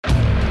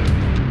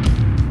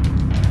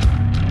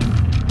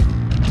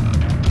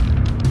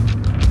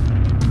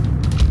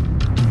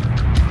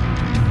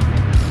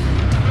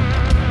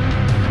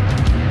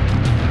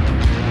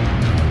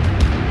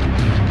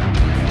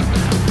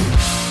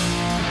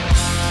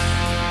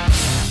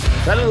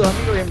Saludos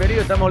amigos,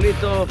 bienvenidos, estamos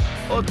listos,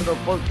 otro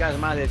podcast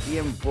más de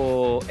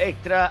tiempo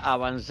extra,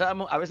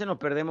 avanzamos, a veces nos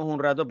perdemos un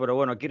rato, pero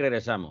bueno, aquí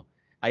regresamos.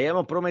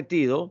 Habíamos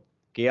prometido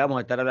que íbamos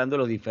a estar hablando de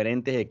los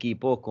diferentes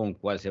equipos con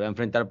cual se va a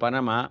enfrentar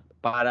Panamá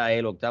para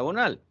el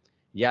Octagonal.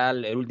 Ya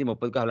el último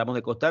podcast hablamos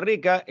de Costa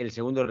Rica, el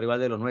segundo rival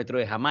de los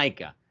nuestros es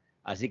Jamaica,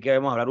 así que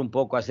vamos a hablar un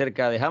poco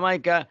acerca de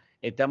Jamaica.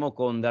 Estamos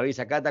con David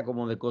Zacata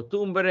como de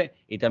costumbre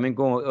y también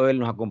con él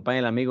nos acompaña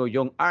el amigo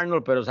Jon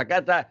Arnold, pero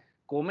Zacata,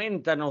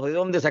 coméntanos de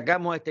dónde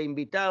sacamos a este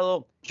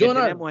invitado que Jon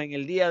Arnold. tenemos en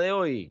el día de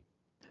hoy.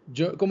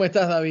 ¿Cómo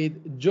estás, David?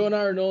 Jon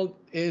Arnold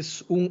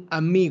es un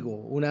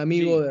amigo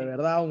Sí, de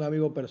verdad, un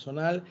amigo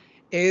personal.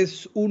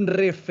 Es un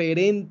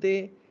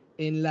referente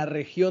en la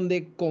región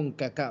de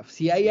CONCACAF.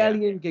 Si hay ya.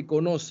 alguien que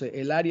conoce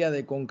el área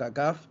de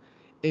CONCACAF,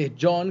 es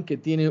Jon, que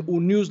tiene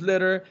un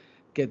newsletter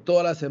que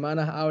todas las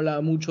semanas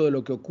habla mucho de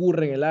lo que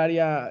ocurre en el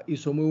área.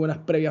 Hizo muy buenas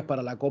previas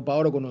para la Copa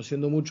Oro,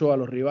 conociendo mucho a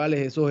los rivales,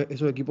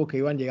 esos equipos que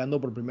iban llegando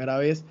por primera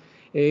vez.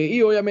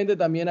 Y obviamente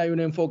también hay un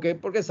enfoque,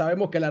 porque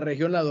sabemos que la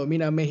región la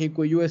domina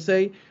México y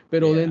USA,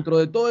 pero Yeah. dentro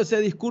de todo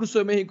ese discurso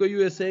de México y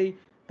USA,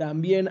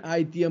 también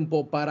hay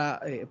tiempo para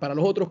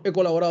los otros. He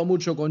colaborado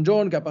mucho con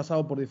Jon, que ha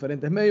pasado por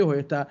diferentes medios. Hoy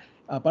está,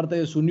 aparte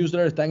de su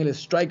newsletter, está en el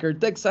Striker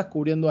Texas,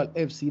 cubriendo al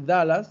FC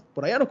Dallas.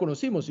 Por allá nos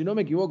conocimos, si no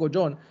me equivoco,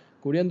 Jon,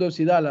 cubriendo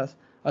FC Dallas.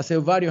 Hace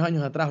varios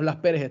años atrás, Blas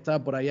Pérez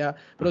estaba por allá.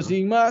 Pero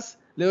sin más,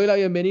 le doy la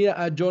bienvenida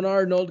a Jon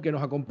Arnold, que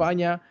nos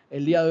acompaña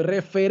el día de hoy,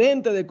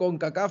 referente de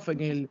CONCACAF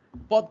en el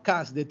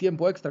podcast de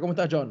Tiempo Extra. ¿Cómo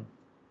estás, Jon?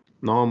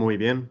 No, muy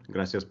bien.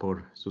 Gracias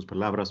por sus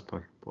palabras,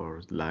 por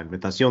la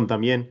invitación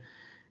también.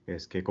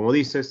 Es que, como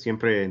dices,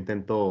 siempre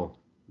intento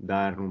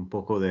dar un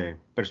poco de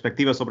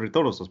perspectiva sobre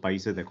todos los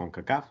países de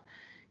CONCACAF.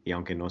 Y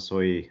aunque no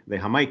soy de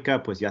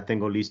Jamaica, pues ya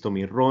tengo listo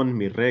mi ron,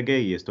 mi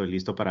reggae y estoy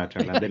listo para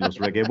charlar de los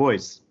Reggae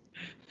Boys.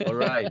 All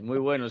right, muy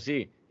bueno,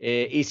 sí.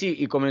 Y sí,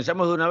 y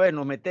comenzamos de una vez,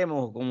 nos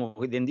metemos, como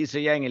quien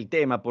dice ya en el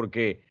tema,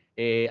 porque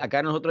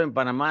acá nosotros en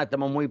Panamá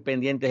estamos muy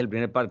pendientes del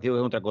primer partido que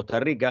es contra Costa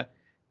Rica,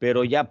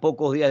 pero ya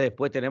pocos días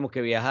después tenemos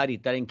que viajar y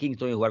estar en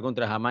Kingston y jugar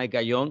contra Jamaica.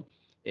 John,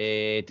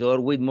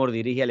 Theodore Whitmore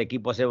dirige al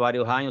equipo hace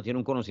varios años, tiene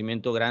un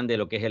conocimiento grande de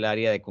lo que es el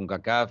área de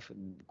CONCACAF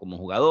como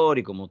jugador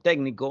y como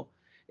técnico.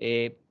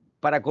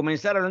 Para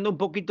comenzar hablando un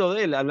poquito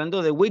de él,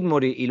 hablando de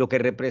Whitmore y lo que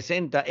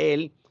representa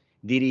él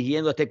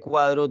dirigiendo este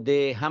cuadro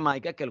de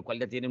Jamaica, que el cual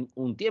ya tienen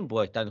un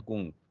tiempo están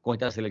con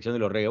esta selección de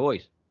los Reggae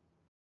Boys.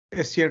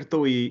 Es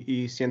cierto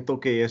y siento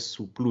que es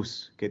su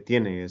plus que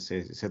tiene,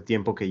 ese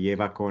tiempo que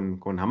lleva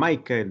con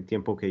Jamaica, el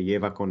tiempo que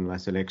lleva con la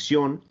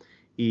selección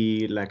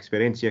y la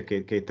experiencia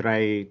que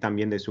trae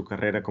también de su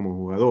carrera como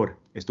jugador.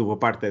 Estuvo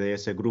parte de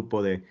ese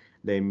grupo de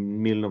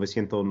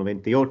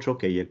 1998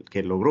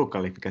 que logró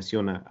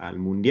calificación al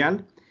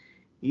Mundial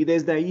y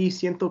desde ahí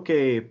siento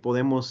que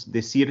podemos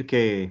decir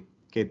que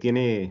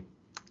tiene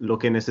lo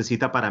que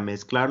necesita para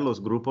mezclar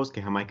los grupos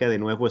que Jamaica de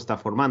nuevo está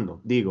formando.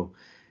 Digo,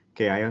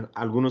 que hay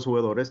algunos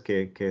jugadores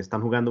que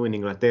están jugando en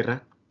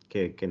Inglaterra,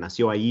 que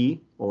nació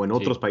allí o en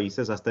otros Sí,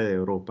 países hasta de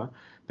Europa,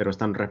 pero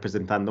están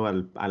representando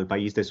al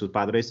país de sus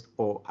padres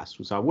o a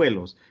sus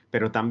abuelos.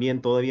 Pero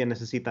también todavía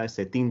necesita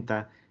ese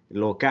tinta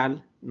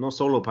local, no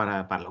solo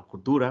para la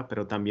cultura,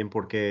 pero también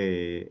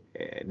porque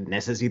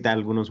necesita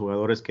algunos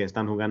jugadores que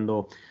están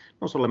jugando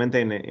no solamente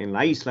en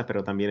la isla,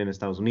 pero también en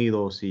Estados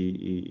Unidos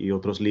y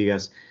otras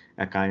ligas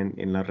acá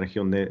en la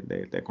región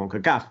de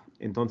CONCACAF.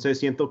 Entonces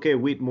siento que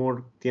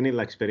Whitmore tiene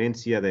la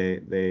experiencia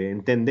de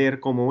entender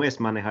cómo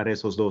es manejar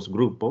esos dos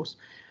grupos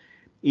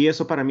y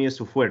eso para mí es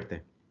su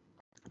fuerte.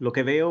 Lo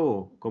que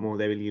veo como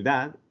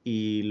debilidad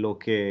y lo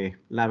que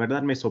la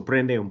verdad me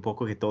sorprende un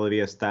poco que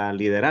todavía está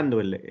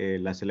liderando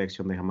la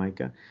selección de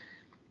Jamaica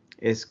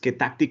es que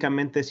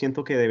tácticamente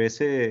siento que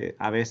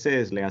a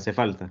veces le hace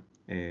falta.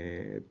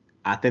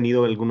 Ha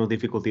tenido algunas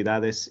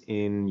dificultades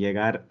en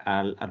llegar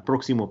al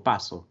próximo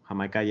paso.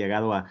 Jamaica ha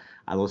llegado a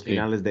dos sí.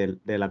 finales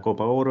de la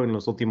Copa Oro en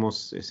los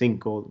últimos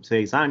 5 o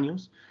 6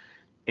 años.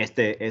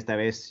 Esta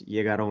vez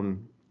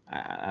llegaron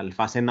al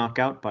fase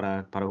knockout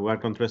para jugar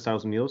contra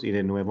Estados Unidos y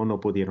de nuevo no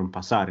pudieron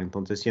pasar.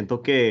 Entonces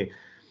siento que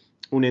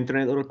un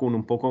entrenador con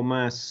un poco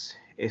más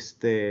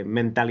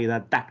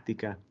mentalidad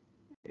táctica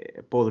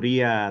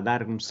podría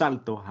dar un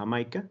salto a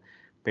Jamaica,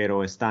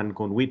 pero están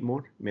con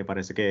Whitmore. Me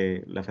parece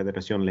que la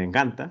federación le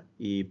encanta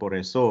y por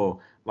eso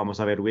vamos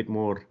a ver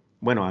Whitmore,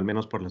 bueno, al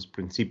menos por los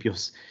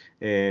principios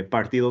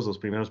partidos, los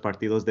primeros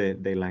partidos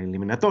de la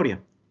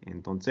eliminatoria.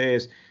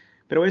 Entonces,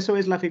 pero eso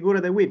es la figura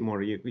de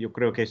Whitmore. Yo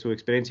creo que su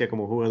experiencia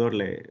como jugador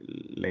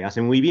le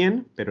hace muy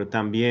bien, pero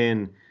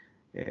también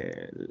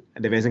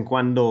de vez en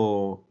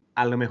cuando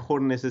a lo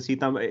mejor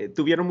necesitan,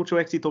 tuvieron mucho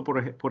éxito,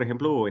 por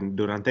ejemplo,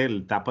 durante la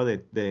etapa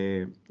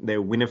de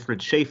Winifred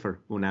Schaefer,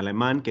 un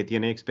alemán que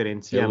tiene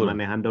experiencia Seguro.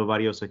 manejando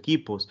varios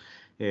equipos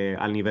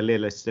al nivel de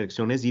las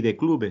selecciones y de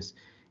clubes.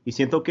 Y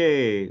siento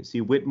que si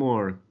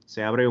Whitmore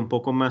se abre un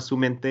poco más su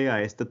mente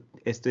a este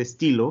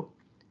estilo,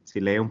 si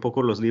lee un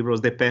poco los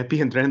libros de Pep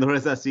y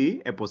entrenadores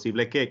así, es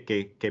posible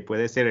que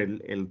puede ser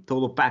el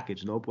todo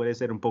package, ¿no? Puede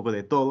ser un poco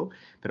de todo,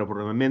 pero por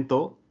el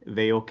momento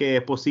veo que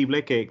es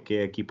posible que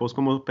equipos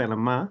como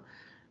Panamá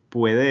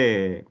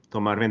puede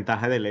tomar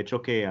ventaja del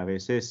hecho que a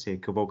veces se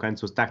equivocan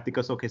sus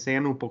tácticas o que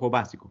sean un poco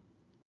básicos.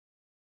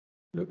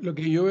 Lo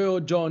que yo veo,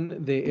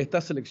 John, de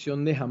esta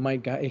selección de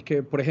Jamaica es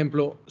que, por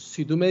ejemplo,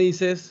 si tú me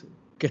dices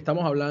que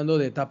estamos hablando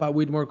de Tapa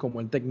Whitmore como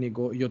el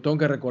técnico, yo tengo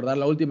que recordar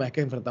la última vez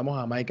que enfrentamos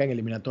a Jamaica en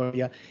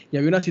eliminatoria y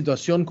había una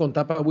situación con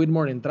Tapa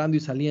Whitmore entrando y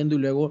saliendo y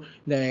luego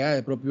la llegada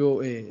del propio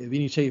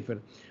Vinny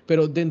Schaefer.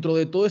 Pero dentro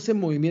de todo ese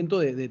movimiento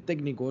de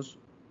técnicos,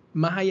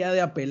 más allá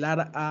de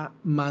apelar a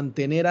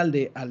mantener al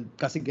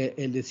casi que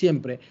el de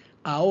siempre,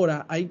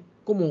 ahora hay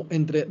como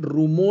entre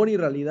rumor y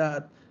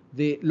realidad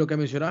de lo que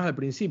mencionabas al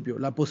principio,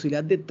 la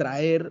posibilidad de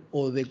traer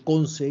o de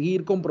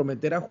conseguir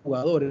comprometer a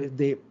jugadores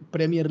de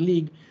Premier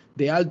League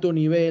de alto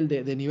nivel,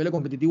 de nivel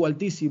competitivo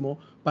altísimo,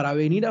 para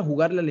venir a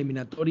jugar la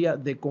eliminatoria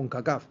de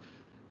CONCACAF.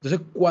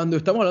 Entonces, cuando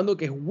estamos hablando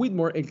que es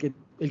Whitmore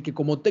el que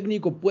como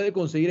técnico puede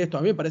conseguir esto,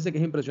 a mí me parece que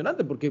es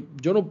impresionante, porque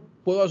yo no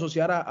puedo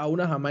asociar a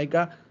una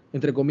Jamaica,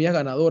 entre comillas,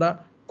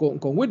 ganadora con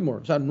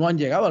Whitmore. O sea, no han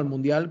llegado al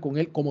Mundial con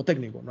él como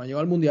técnico, no han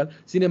llegado al Mundial.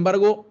 Sin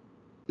embargo,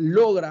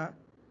 logra,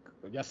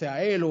 ya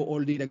sea él o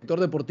el director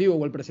deportivo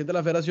o el presidente de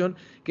la federación,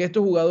 que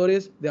estos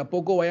jugadores de a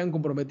poco vayan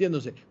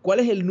comprometiéndose. ¿Cuál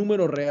es el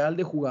número real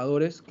de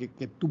jugadores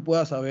que tú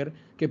puedas saber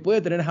que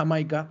puede tener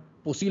Jamaica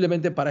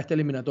posiblemente para esta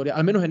eliminatoria,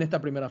 al menos en esta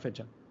primera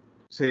fecha?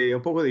 Sí,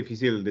 un poco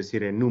difícil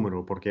decir el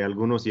número porque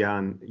algunos ya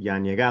han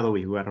llegado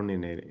y jugaron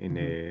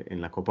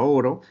en la Copa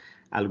Oro,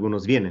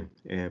 algunos vienen.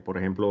 Por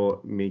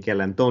ejemplo, Mikel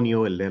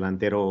Antonio, el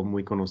delantero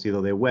muy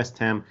conocido de West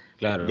Ham,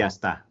 Claro. ya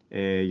está,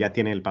 ya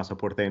tiene el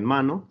pasaporte en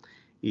mano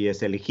y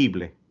es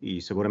elegible y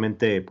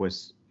seguramente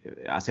pues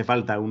hace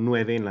falta un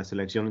 9 en la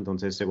selección,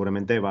 entonces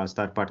seguramente va a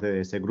estar parte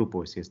de ese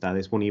grupo si está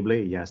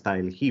disponible y ya está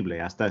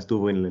elegible. Hasta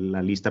estuvo en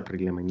la lista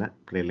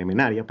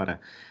preliminaria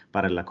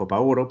para la Copa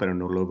Oro, pero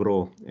no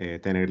logró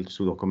tener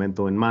su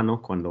documento en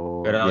mano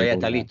cuando Pero ahora ya llegó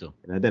está listo.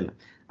 la deadline.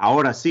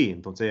 Ahora sí,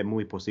 entonces es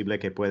muy posible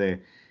que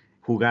puede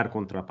jugar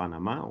contra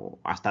Panamá o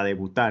hasta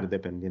debutar,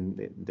 dependiendo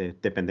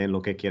de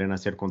lo que quieren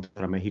hacer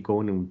contra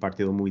México en un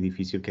partido muy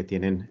difícil que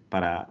tienen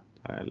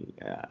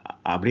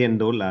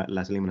abriendo las Pero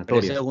esa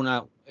eliminatorias.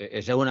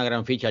 es una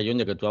gran ficha, John,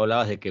 de que tú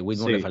hablabas de que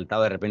Whitmore le Sí,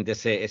 faltaba de repente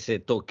ese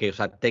toque,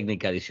 esa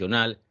técnica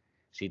adicional.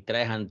 Si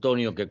traes a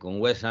Antonio, que con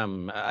West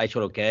Ham ha hecho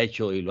lo que ha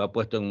hecho y lo ha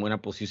puesto en buena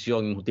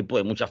posición, un tipo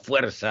de mucha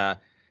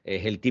fuerza,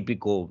 es el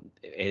típico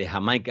de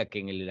Jamaica que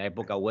en la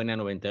época buena,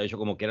 98,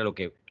 como que era lo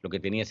que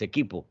tenía ese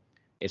equipo.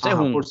 ajá,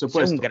 por Ese es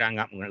supuesto.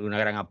 una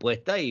gran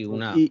apuesta y Y,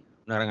 una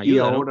gran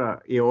ayuda, ¿no?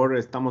 y ahora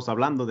estamos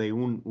hablando de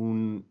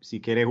si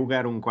quiere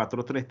jugar un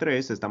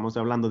 4-3-3, estamos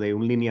hablando de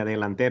un línea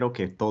delantero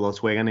que todos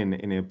juegan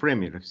en el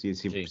Premier. Sí.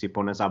 Si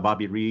pones a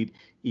Bobby Reed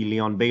y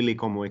Leon Bailey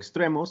como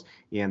extremos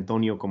y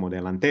Antonio como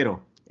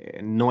delantero.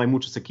 No hay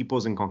muchos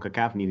equipos en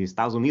CONCACAF ni de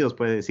Estados Unidos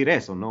puede decir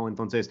eso, ¿no?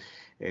 Entonces,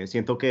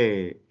 siento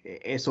que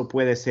eso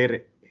puede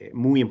ser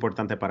muy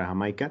importante para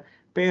Jamaica,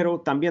 pero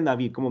también,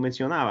 David, como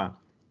mencionaba,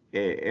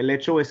 el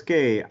hecho es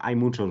que hay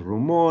muchos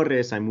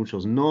rumores, hay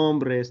muchos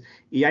nombres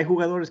y hay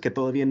jugadores que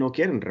todavía no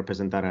quieren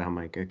representar a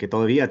Jamaica, que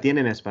todavía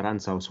tienen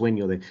esperanza o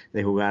sueño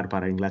de jugar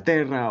para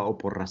Inglaterra o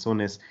por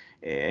razones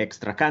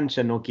extra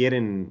cancha no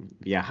quieren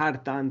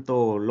viajar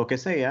tanto, lo que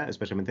sea,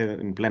 especialmente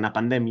en plena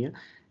pandemia.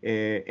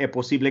 Es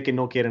posible que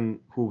no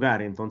quieren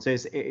jugar.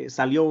 Entonces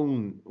salió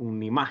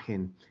una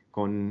imagen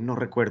con, no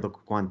recuerdo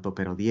cuánto,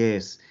 pero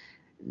 10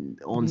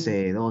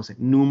 11, 12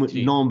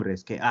 Sí.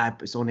 nombres que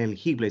pues son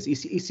elegibles. Y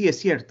sí es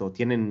cierto,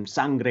 tienen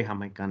sangre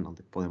jamaicana,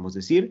 podemos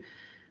decir,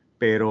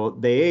 pero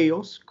de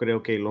ellos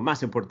creo que lo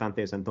más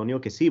importante es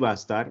Antonio, que sí va a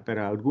estar,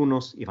 pero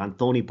algunos, Ivan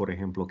Toney, por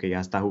ejemplo, que ya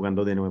está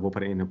jugando de nuevo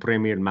en el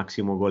Premier,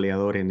 máximo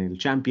goleador en el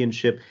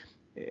Championship,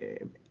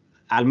 eh,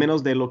 al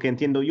menos de lo que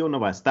entiendo yo,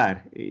 no va a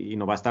estar y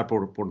no va a estar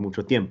por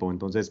mucho tiempo.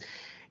 Entonces,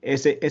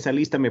 esa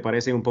lista me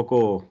parece un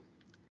poco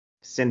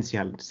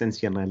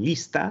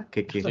sensacionalista,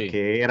 Sí.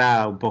 que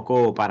era un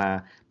poco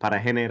para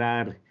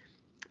generar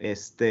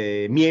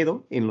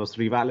miedo en los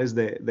rivales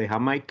de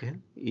Jamaica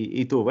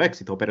y tuvo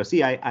éxito, pero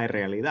sí hay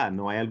realidad,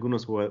 ¿no? Hay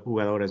algunos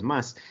jugadores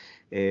más.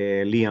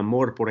 Liam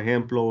Moore, por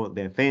ejemplo,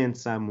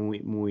 defensa,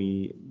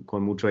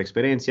 con mucha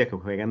experiencia, que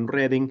juega en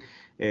Reading,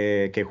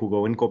 que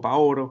jugó en Copa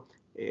Oro.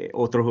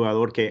 Otro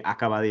jugador que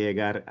acaba de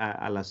llegar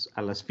a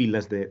las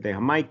filas de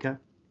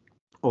Jamaica,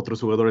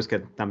 otros jugadores que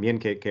también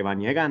que van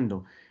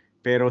llegando.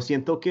 Pero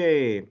siento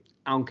que,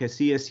 aunque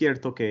sí es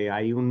cierto que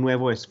hay un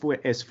nuevo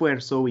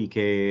esfuerzo y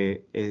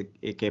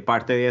que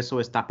parte de eso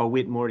es Tapa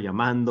Whitmore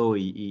llamando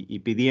y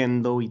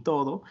pidiendo y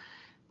todo,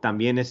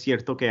 también es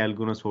cierto que hay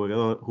algunos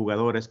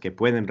jugadores que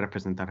pueden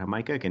representar a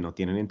Jamaica que no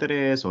tienen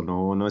interés o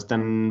no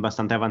están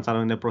bastante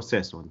avanzados en el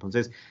proceso.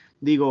 Entonces,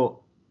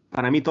 digo,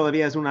 para mí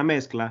todavía es una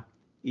mezcla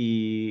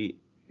y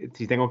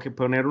si tengo que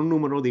poner un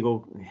número,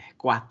 digo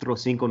 4 o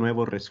 5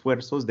 nuevos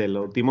refuerzos del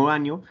último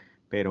año,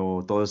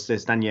 pero todos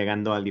están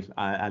llegando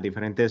a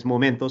diferentes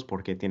momentos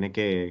porque tienen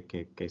que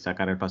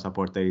sacar el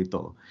pasaporte y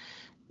todo.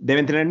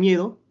 ¿Deben tener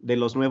miedo de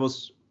los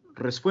nuevos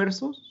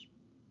refuerzos?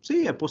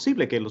 Sí, es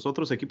posible que los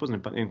otros equipos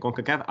en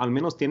CONCACAF al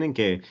menos tienen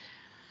que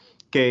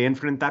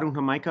enfrentar un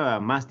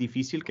Jamaica más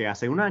difícil que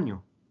hace un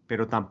año.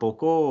 pero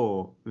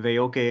tampoco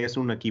veo que es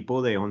un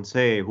equipo de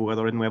 11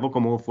 jugadores nuevos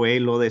como fue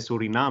lo de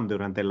Surinam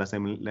durante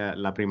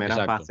la primera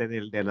Exacto. fase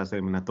de las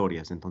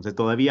eliminatorias. Entonces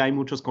todavía hay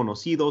muchos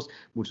conocidos,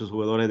 muchos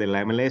jugadores de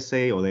la MLS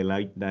o de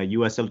la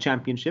USL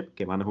Championship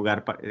que van a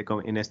jugar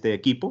en este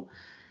equipo,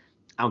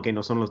 aunque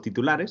no son los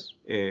titulares,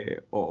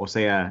 o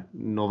sea,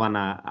 no van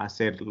a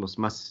ser los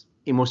más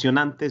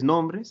emocionantes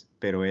nombres,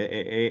 pero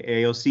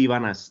ellos sí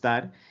van a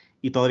estar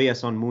y todavía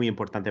son muy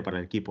importantes para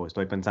el equipo.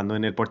 Estoy pensando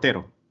en el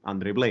portero,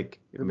 Andre Blake,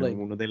 Blake.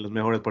 uno de los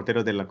mejores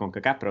porteros de la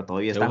CONCACAF, pero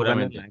todavía está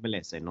jugando en la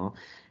Seguramente. MLS, ¿no?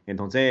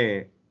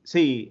 Entonces,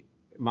 sí,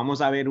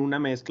 vamos a ver una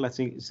mezcla,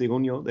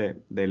 según yo,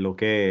 de lo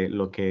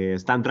que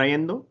están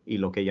trayendo y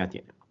lo que ya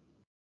tienen.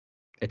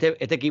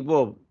 Este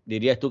equipo,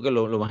 dirías tú que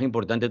lo más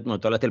importante,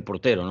 no, tú hablaste del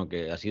portero, ¿no?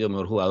 Que ha sido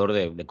mejor jugador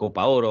de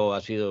Copa Oro,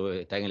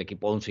 está en el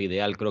equipo 11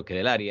 ideal, creo que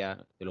del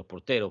área, de los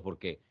porteros,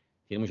 porque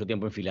tiene mucho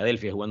tiempo en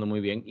Filadelfia jugando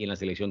muy bien y en la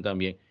selección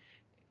también.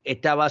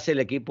 Esta base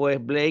del equipo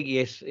es Blake y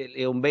es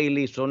Leon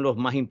Bailey, son los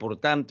más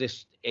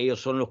importantes,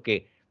 ellos son los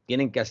que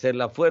tienen que hacer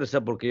la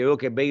fuerza, porque yo veo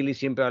que Bailey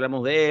siempre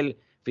hablamos de él,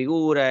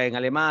 figura en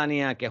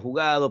Alemania, que ha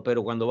jugado,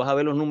 pero cuando vas a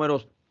ver los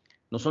números,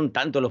 no son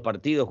tantos los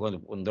partidos,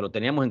 cuando lo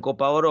teníamos en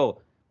Copa Oro,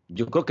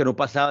 yo creo que no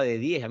pasaba de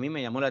 10. A mí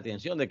me llamó la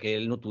atención de que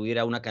él no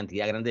tuviera una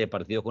cantidad grande de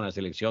partidos con la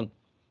selección,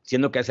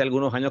 siendo que hace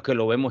algunos años que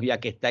lo vemos ya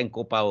que está en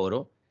Copa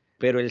Oro,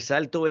 pero el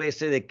salto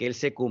ese de que él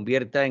se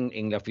convierta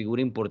en la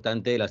figura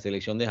importante de la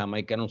selección de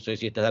Jamaica, no sé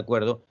si estás de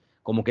acuerdo,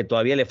 como que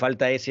todavía le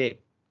falta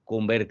ese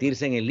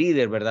convertirse en el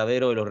líder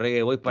verdadero de los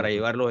Reggae Boys para Ujú.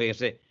 llevarlos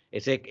ese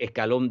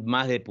escalón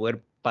más de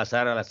poder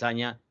pasar a la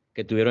hazaña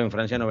que tuvieron en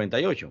Francia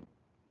 98.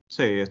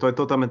 Sí, estoy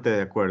totalmente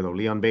de acuerdo.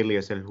 Leon Bailey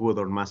es el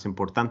jugador más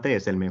importante,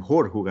 es el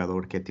mejor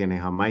jugador que tiene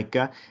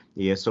Jamaica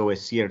y eso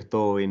es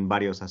cierto en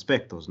varios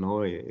aspectos,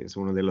 ¿no? Es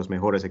uno de los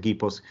mejores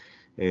equipos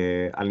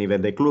al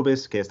nivel de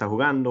clubes que está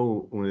jugando,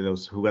 uno de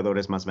los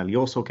jugadores más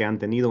valiosos que han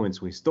tenido en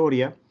su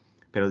historia.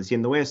 Pero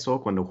diciendo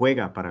eso, cuando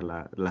juega para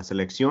la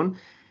selección,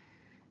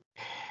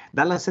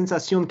 da la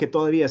sensación que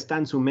todavía está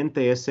en su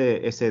mente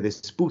ese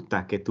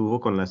disputa que tuvo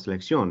con las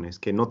selecciones,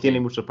 que no tiene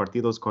Sí, muchos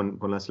partidos con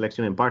la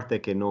selección en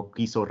parte, que no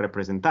quiso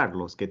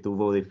representarlos, que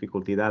tuvo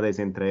dificultades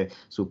entre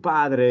su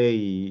padre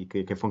y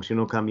que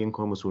funcionó también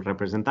como su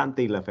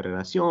representante y la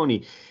federación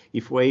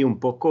y fue un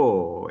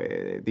poco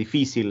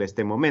difícil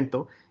este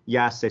momento.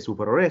 Ya se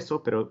superó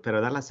eso, pero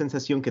da la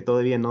sensación que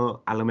todavía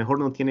no, a lo mejor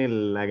no tiene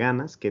las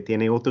ganas que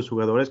tiene otros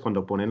jugadores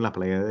cuando ponen la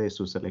playa de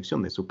su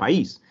selección, de su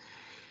país.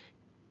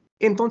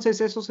 Entonces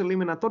esos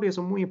eliminatorios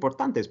son muy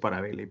importantes para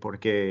Bailey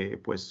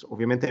porque pues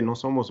obviamente no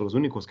somos los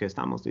únicos que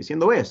estamos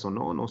diciendo eso,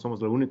 ¿no? No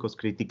somos los únicos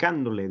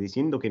criticándole,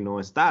 diciendo que no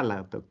está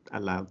a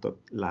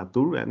la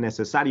altura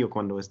necesario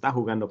cuando está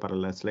jugando para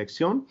la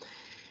selección.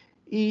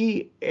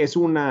 Y es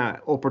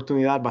una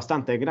oportunidad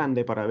bastante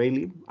grande para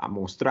Bailey a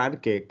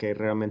mostrar que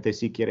realmente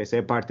sí quiere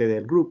ser parte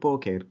del grupo,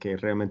 que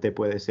realmente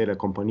puede ser el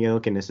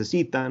compañero que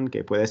necesitan,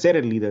 que puede ser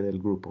el líder del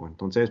grupo.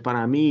 Entonces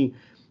para mí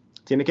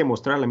tiene que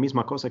mostrar la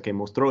misma cosa que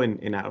mostró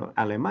en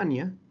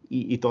Alemania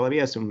y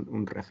todavía es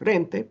un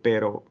referente,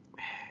 pero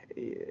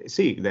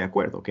sí, de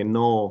acuerdo, que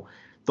no,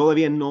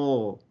 todavía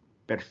no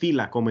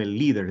perfila como el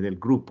líder del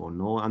grupo,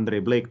 ¿no? Andre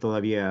Blake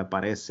todavía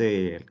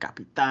parece el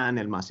capitán,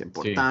 el más sí,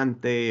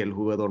 importante, el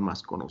jugador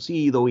más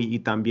conocido y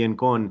también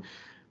con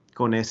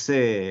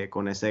ese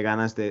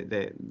ganas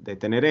de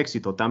tener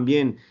éxito.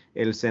 También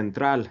el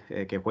central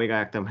que juega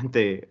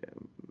actualmente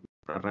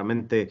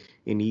realmente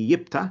en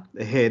Egipto,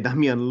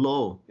 Damian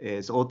Lowe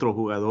es otro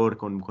jugador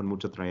con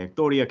mucha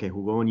trayectoria que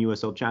jugó en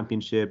USL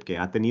Championship, que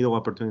ha tenido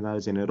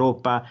oportunidades en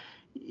Europa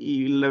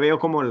y le veo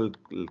como el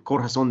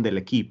corazón del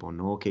equipo,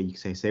 ¿no? Que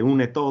se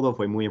une todo,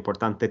 fue muy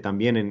importante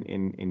también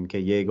en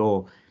que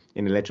llegó,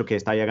 en el hecho que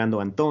está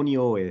llegando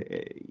Antonio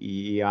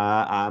y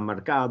ha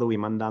marcado y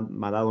me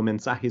ha dado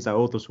mensajes a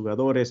otros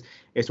jugadores.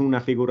 Es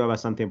una figura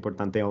bastante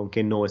importante,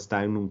 aunque no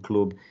está en un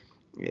club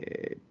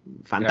eh,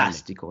 grande.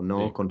 fantástico,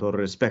 ¿no? Sí, Con todo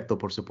respeto,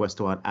 por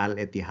supuesto, al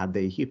Etihad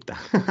de Egipto.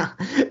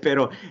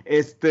 Pero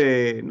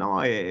no,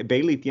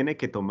 Bailey tiene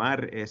que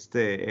tomar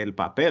el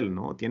papel,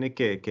 ¿no? Tiene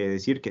que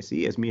decir que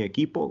sí, es mi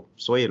equipo,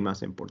 soy el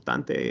más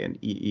importante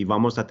y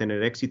vamos a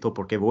tener éxito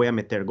porque voy a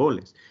meter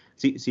goles.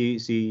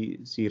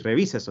 Si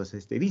revisas las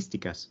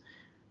estadísticas,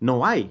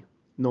 no hay.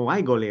 No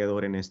hay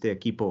goleador en este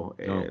equipo.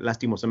 no,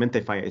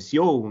 Lastimosamente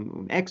falleció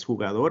un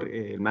exjugador,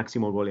 el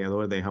máximo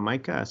goleador de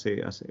Jamaica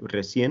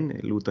recién,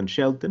 Luton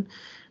Shelton,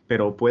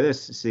 pero puedes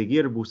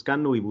seguir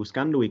buscando y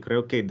buscando y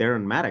creo que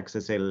Darren Maddox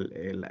es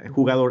el Ujú.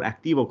 jugador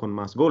activo con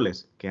más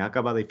goles que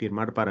acaba de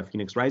firmar para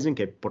Phoenix Rising,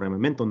 que por el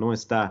momento no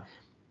está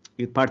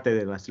parte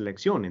de la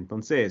selección.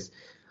 Entonces,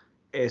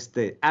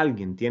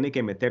 alguien tiene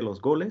que meter los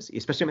goles y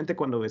especialmente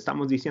cuando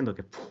estamos diciendo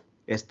que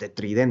este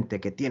tridente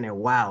que tiene,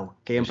 wow,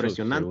 qué eso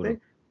seguro. impresionante.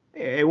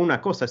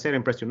 Una cosa es ser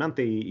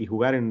impresionante y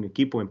jugar en un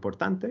equipo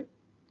importante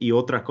y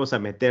otra cosa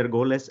meter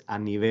goles a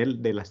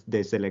nivel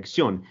de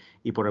selección.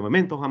 Y por el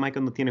momento Jamaica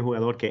no tiene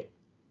jugador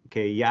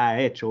que ya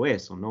ha hecho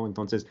eso, ¿no?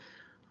 Entonces,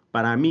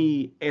 para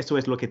mí eso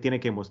es lo que tiene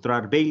que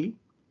mostrar Bailey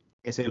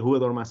es el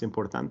jugador más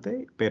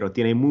importante, pero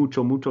tiene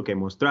mucho, mucho que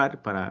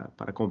mostrar para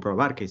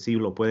comprobar que sí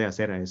lo puede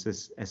hacer a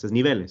esos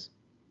niveles.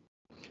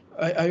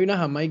 Hay una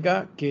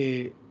Jamaica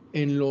que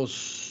en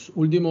los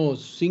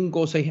últimos 5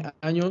 o 6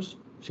 años,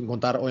 sin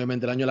contar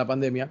obviamente el año de la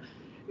pandemia,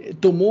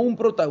 tomó un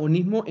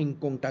protagonismo en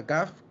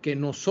CONCACAF que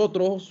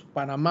nosotros,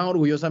 Panamá,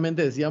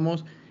 orgullosamente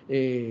decíamos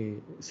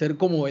ser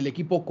como el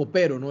equipo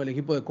copero, ¿no? El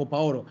equipo de Copa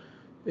Oro.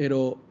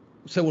 Pero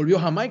se volvió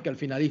Jamaica el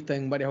finalista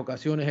en varias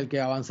ocasiones, el que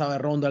avanzaba de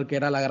ronda, el que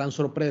era la gran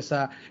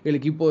sorpresa, el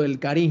equipo del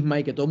carisma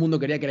y que todo el mundo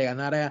quería que le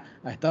ganara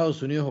a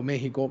Estados Unidos o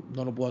México.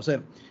 No lo pudo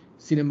hacer.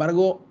 Sin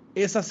embargo,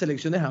 esa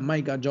selección de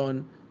Jamaica,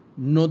 John,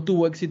 no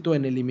tuvo éxito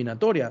en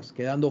eliminatorias,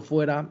 quedando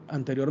fuera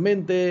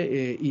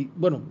anteriormente y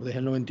bueno, desde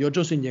el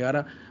 98 sin llegar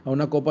a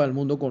una Copa del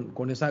Mundo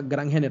con esa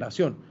gran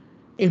generación.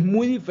 Es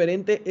muy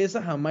diferente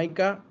esa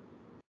Jamaica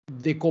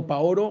de Copa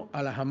Oro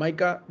a la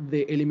Jamaica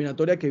de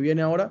eliminatoria que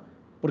viene ahora,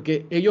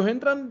 porque ellos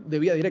entran de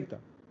vía directa.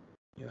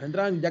 Ellos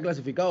entran ya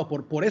clasificados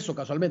por eso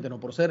casualmente, no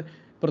por ser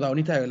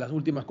protagonistas de las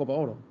últimas Copa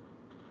Oro.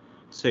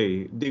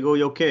 Sí, digo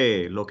yo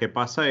que lo que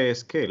pasa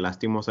es que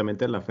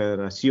lastimosamente la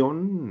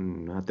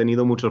federación ha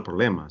tenido muchos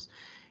problemas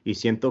y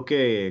siento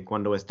que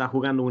cuando está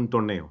jugando un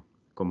torneo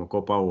como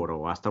Copa Oro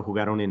o hasta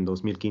jugaron en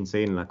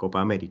 2015 en la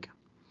Copa América,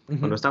 Uh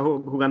cuando -huh. está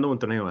jugando un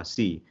torneo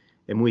así,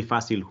 es muy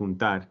fácil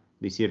juntar,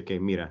 decir que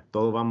mira,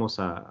 todos vamos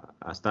a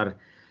estar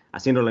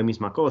haciendo la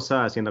misma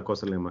cosa, haciendo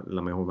cosas de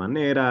la mejor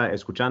manera,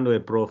 escuchando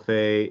el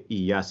profe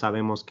y ya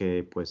sabemos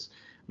que pues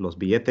los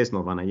billetes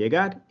nos van a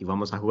llegar y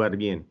vamos a jugar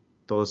bien.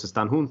 Todos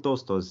están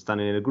juntos, todos están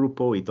en el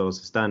grupo y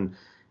todos están,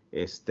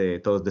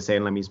 todos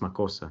desean la misma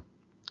cosa.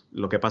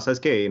 Lo que pasa es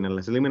que en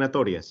las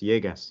eliminatorias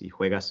llegas y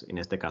juegas, en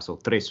este caso,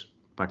 3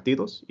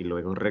 partidos y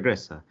luego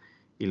regresa.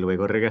 Y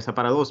luego regresa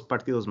para 2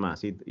 partidos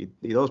más y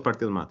 2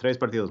 partidos más, 3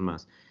 partidos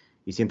más.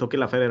 Y siento que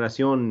la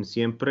federación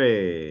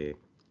siempre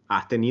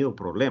ha tenido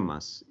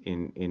problemas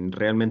en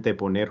realmente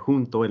poner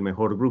junto el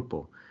mejor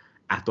grupo.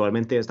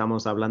 Actualmente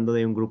estamos hablando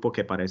de un grupo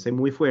que parece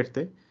muy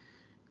fuerte,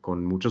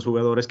 con muchos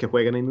jugadores que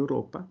juegan en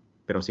Europa,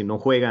 pero si no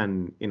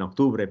juegan en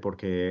octubre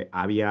porque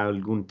había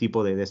algún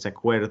tipo de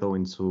desacuerdo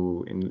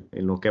en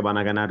lo que van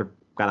a ganar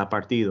cada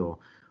partido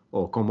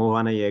o cómo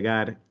van a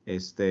llegar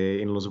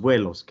en los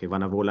vuelos, que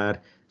van a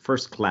volar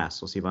first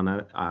class o si van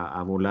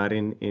a volar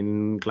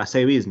en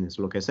clase business,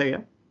 lo que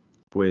sea,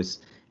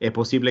 pues es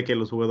posible que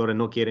los jugadores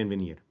no quieren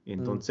venir.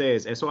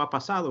 Entonces, eso ha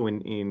pasado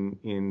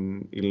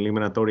en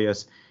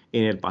eliminatorias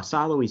en el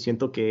pasado y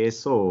siento que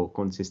eso,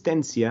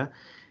 consistencia,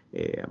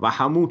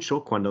 baja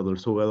mucho cuando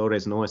los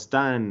jugadores no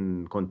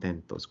están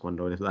contentos,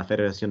 cuando la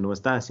federación no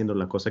está haciendo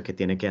la cosa que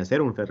tiene que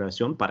hacer una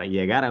federación para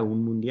llegar a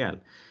un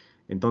mundial.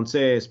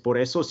 Entonces, por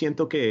eso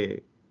siento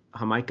que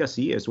Jamaica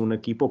sí es un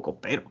equipo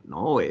copero,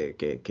 ¿no?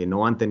 Que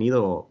no han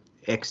tenido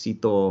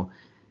éxito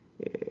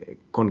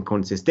con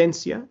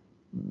consistencia.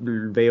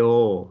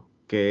 Veo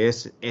que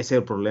es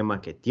el problema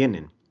que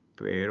tienen.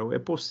 Pero es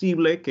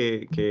posible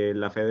que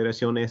la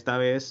federación esta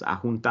vez ha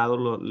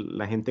juntado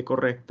la gente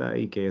correcta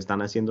y que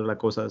están haciendo las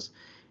cosas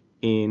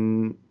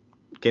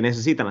que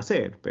necesitan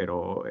hacer.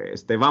 Pero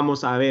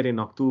vamos a ver en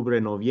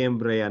octubre,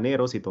 noviembre,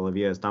 enero si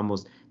todavía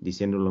estamos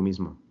diciendo lo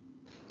mismo.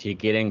 Si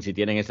quieren, si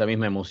tienen esa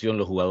misma emoción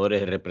los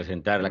jugadores de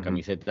representar la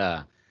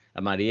camiseta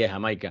amarilla de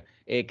Jamaica.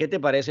 ¿Qué te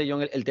parece,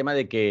 John, el tema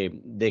de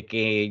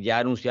que ya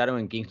anunciaron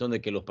en Kingston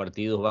de que los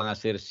partidos van a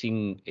ser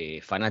sin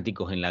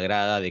fanáticos en la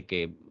grada, de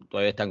que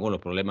todavía están con los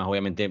problemas?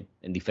 Obviamente,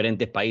 en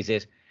diferentes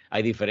países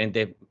hay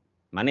diferentes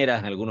maneras.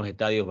 En algunos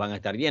estadios van a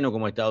estar llenos,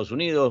 como Estados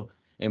Unidos.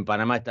 En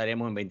Panamá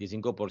estaremos en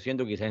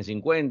 25%, quizás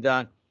en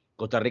 50%.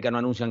 Costa Rica no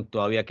anuncian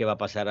todavía qué va a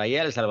pasar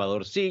allá. El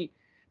Salvador sí.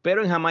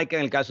 Pero en Jamaica,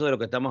 en el caso de lo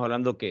que estamos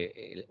hablando,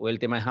 o el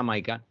tema de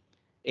Jamaica,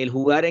 el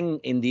jugar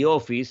en The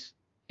Office,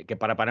 que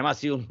para Panamá ha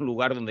sido un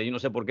lugar donde yo no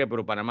sé por qué,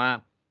 pero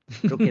Panamá,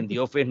 creo que en The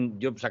Office,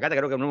 Sacate,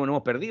 creo que no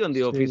hemos perdido en The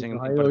Sí, Office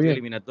nos ha en ido partido de bien.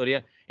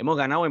 eliminatoria, hemos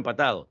ganado o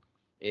empatado.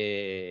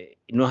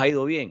 Nos ha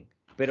ido bien,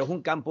 pero es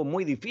un campo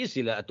muy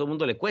difícil, a todo el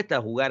mundo le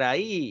cuesta jugar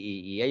ahí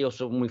y ellos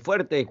son muy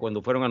fuertes.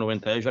 Cuando fueron a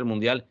 98 al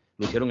Mundial,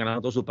 lo hicieron ganando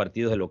todos sus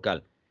partidos de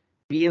local.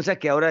 ¿Piensas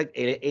que ahora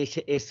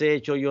ese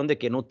hecho, John, de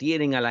que no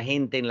tienen a la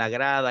gente en la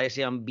grada,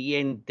 ese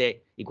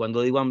ambiente, y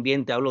cuando digo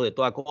ambiente hablo de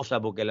toda cosa,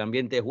 porque el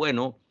ambiente es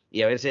bueno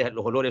y a veces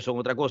los olores son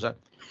otra cosa,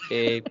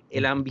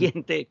 el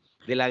ambiente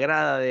de la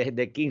grada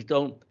de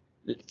Kingston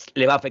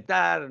le va a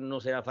afectar?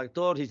 ¿No será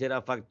factor? Si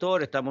será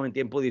factor, estamos en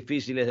tiempos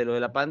difíciles de lo de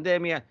la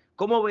pandemia.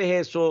 ¿Cómo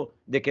ves eso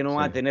de que no Sí.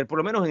 va a tener, por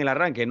lo menos en el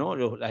arranque, ¿no?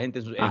 La gente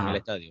en el Ajá.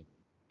 estadio.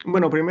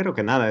 Bueno, primero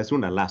que nada, es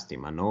una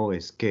lástima, ¿no?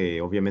 Es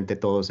que obviamente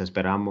todos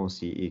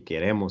esperamos y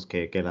queremos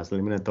que las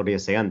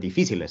eliminatorias sean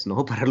difíciles,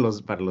 ¿no? Para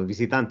los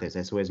visitantes.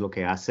 Eso es lo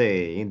que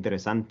hace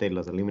interesante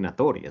las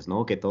eliminatorias,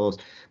 ¿no? Que todos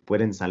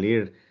pueden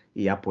salir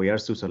y apoyar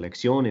su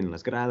selección en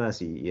las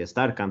gradas y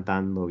estar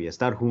cantando y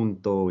estar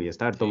junto y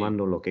estar Sí,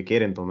 tomando lo que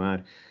quieren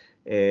tomar.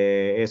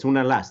 Es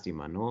una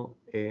lástima, ¿no?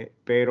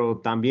 Pero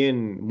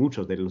también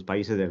muchos de los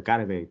países del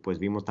Caribe, pues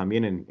vimos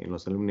también en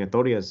las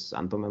eliminatorias,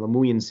 han tomado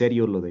muy en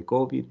serio lo de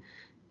COVID,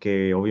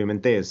 que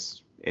obviamente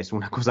es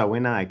una cosa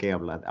buena, hay que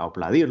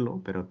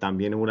aplaudirlo, pero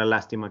también una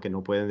lástima que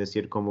no pueden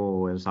decir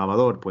como El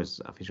Salvador,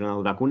 pues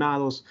aficionados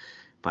vacunados,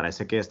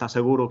 parece que está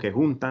seguro que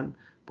juntan,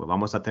 pues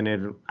vamos a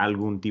tener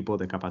algún tipo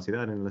de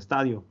capacidad en el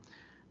estadio.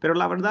 Pero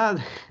la verdad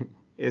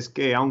es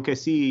que aunque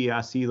sí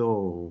ha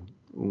sido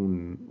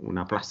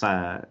una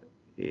plaza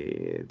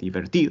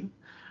divertida,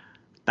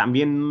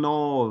 también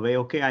no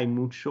veo que hay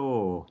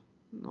mucho,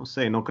 no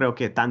sé, no creo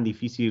que es tan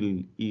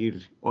difícil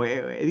ir, o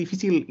es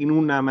difícil en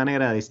una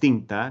manera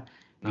distinta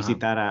Ajá,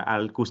 visitar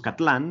al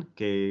Cuscatlán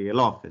que el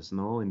Office,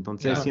 ¿no?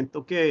 Entonces claro.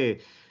 siento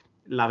que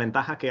la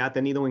ventaja que ha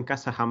tenido en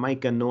casa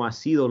Jamaica no ha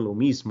sido lo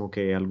mismo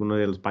que algunos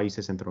de los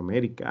países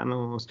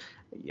centroamericanos,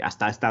 y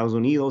hasta Estados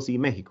Unidos y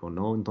México,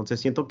 ¿no? Entonces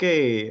siento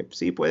que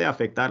sí puede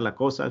afectar las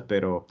cosas,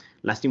 pero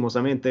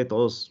lastimosamente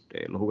todos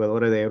los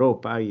jugadores de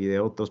Europa y de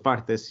otras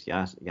partes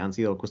ya han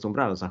sido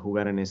acostumbrados a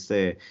jugar en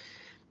este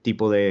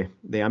tipo de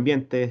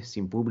ambiente,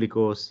 sin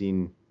público,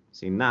 sin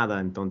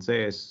nada.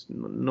 Entonces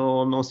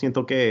no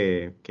siento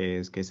que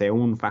sea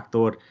un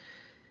factor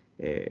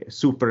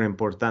súper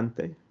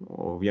importante.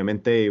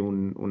 Obviamente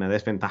una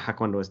desventaja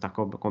cuando está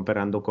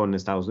comparando con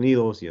Estados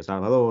Unidos y El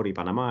Salvador y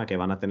Panamá, que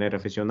van a tener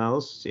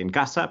aficionados en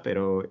casa,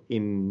 pero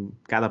en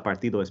cada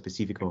partido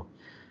específico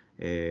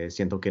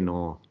siento que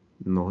no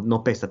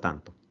pesa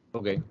tanto.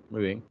 Ok,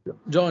 muy bien.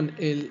 John,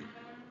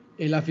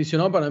 el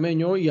aficionado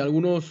panameño y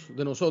algunos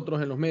de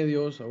nosotros en los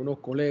medios, algunos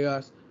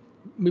colegas,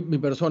 mi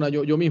persona,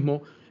 yo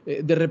mismo,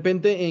 de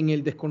repente en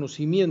el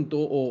desconocimiento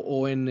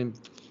o en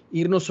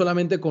irnos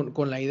solamente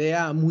con la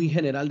idea muy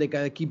general de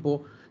cada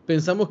equipo,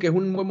 pensamos que es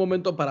un buen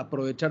momento para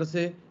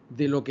aprovecharse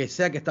de lo que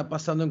sea que está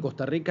pasando en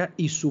Costa Rica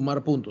y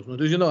sumar puntos. No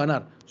estoy diciendo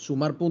ganar,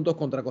 sumar puntos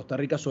contra Costa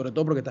Rica, sobre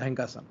todo porque estás en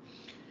casa.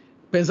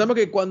 Pensamos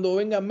que cuando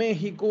venga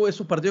México,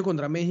 esos partidos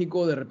contra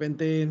México, de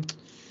repente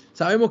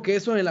sabemos que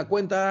eso en la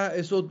cuenta,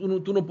 eso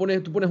tú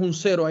pones un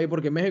cero ahí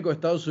porque México y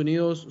Estados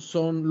Unidos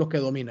son los que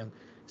dominan.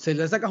 Si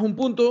le sacas un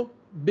punto,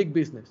 big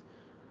business.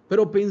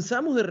 Pero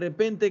pensamos de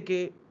repente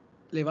que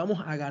le vamos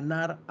a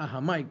ganar a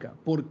Jamaica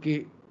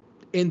porque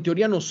en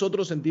teoría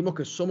nosotros sentimos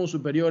que somos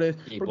superiores,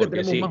 Y porque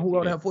porque tenemos más sí,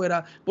 jugadores sí.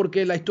 afuera,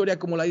 porque la historia,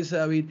 como la dice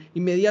David,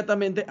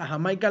 inmediatamente a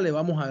Jamaica le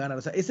vamos a ganar.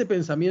 O sea, ese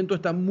pensamiento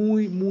está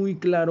muy, muy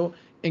claro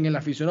en el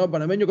aficionado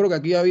panameño. Creo que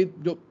aquí, David,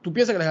 tú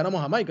piensas que le ganamos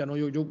a Jamaica, ¿no?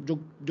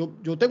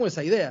 Yo tengo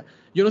esa idea.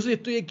 Yo no sé si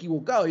estoy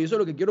equivocado y eso es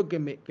lo que quiero que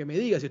me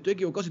diga. Si estoy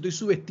equivocado, si estoy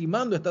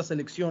subestimando esta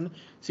selección,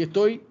 si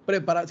tengo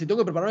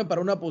que prepararme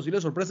para una posible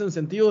sorpresa en el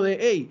sentido de,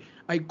 hey,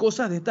 hay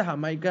cosas de esta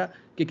Jamaica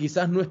que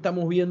quizás no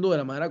estamos viendo de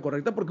la manera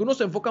correcta, porque uno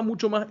se enfoca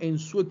mucho más en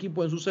su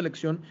equipo, en su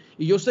selección,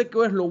 y yo sé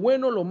que es lo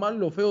bueno, lo malo,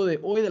 lo feo de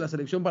hoy de la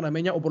selección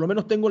panameña, o por lo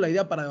menos tengo la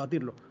idea para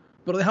debatirlo.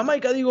 Pero de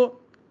Jamaica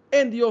digo,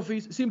 en The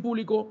Office, sin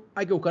público,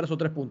 hay que buscar esos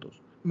 3 puntos.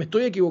 ¿Me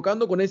estoy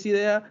equivocando con esa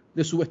idea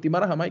de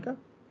subestimar a Jamaica?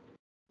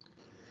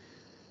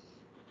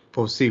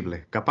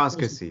 Posible, capaz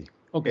Pues que sí. sí.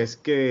 Ok. Es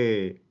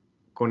que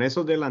con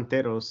esos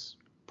delanteros,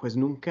 pues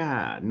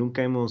nunca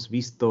hemos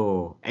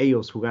visto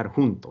ellos jugar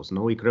juntos,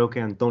 ¿no? Y creo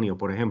que Antonio,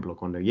 por ejemplo,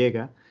 cuando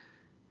llega,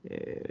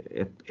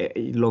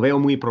 lo veo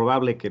muy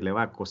probable que le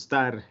va a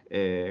costar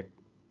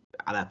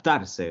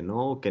adaptarse,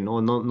 ¿no? Que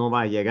no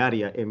va a llegar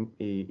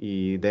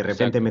y de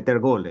repente Exacto. meter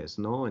goles,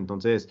 ¿no?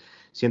 Entonces,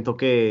 siento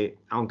que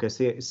aunque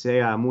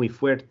sea muy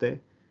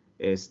fuerte,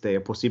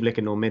 posible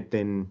que no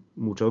meten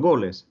muchos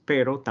goles,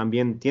 pero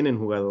también tienen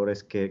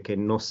jugadores que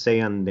no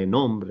sean de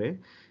nombre.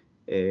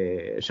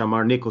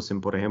 Shamar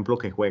Nicholson, por ejemplo,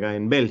 que juega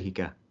en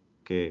Bélgica,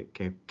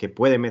 que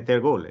puede meter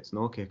goles,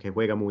 ¿no? Que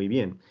juega muy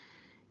bien.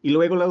 Y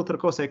luego la otra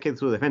cosa es que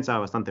su defensa es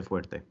bastante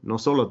fuerte. No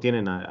solo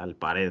tienen al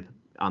pared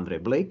Andre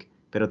Blake,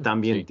 pero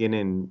también Sí.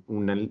 tienen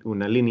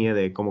una línea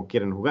de cómo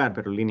quieren jugar,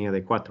 pero línea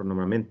de cuatro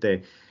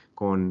normalmente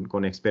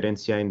con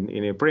experiencia en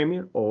el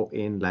Premier o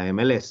en la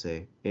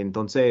MLS.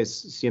 Entonces,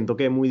 siento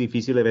que es muy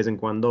difícil de vez en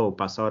cuando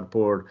pasar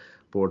por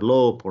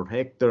Lowe, por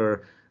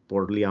Hector,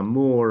 por Liam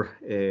Moore,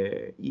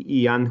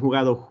 y han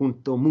jugado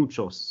junto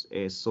muchos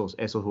esos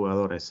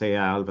jugadores,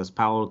 sea Alves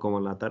Powell como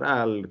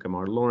lateral,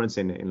 Kamar Lawrence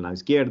en la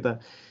izquierda,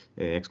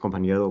 ex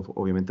compañero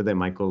obviamente de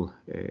Michael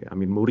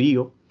Amir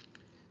Murillo.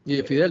 Y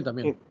de Fidel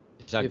también. Eh, Y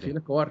de Exacto. Fidel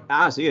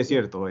Escobar. sí, es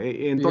cierto.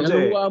 Fidel no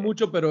Entonces, jugaba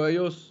mucho, pero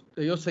ellos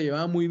se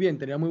llevaban muy bien,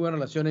 tenían muy buena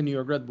relación en New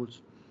York Red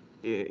Bulls.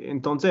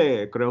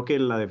 entonces creo que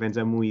la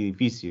defensa es muy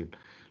difícil.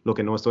 Lo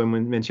que no estoy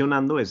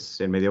mencionando es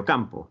el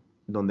mediocampo,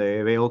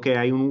 donde veo que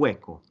hay un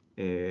hueco.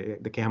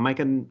 De que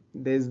Jamaica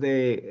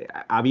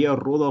había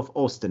Rudolph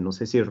Austin, no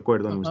sé si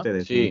recuerdan Ajá.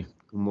 ustedes, un Sí.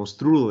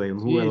 monstruo de un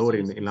Sí, jugador sí,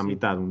 en sí, la sí.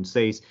 mitad, un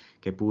 6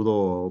 que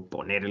pudo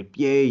poner el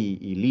pie y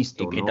Y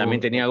listo, que también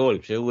 ¿no? tenía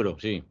gol, seguro,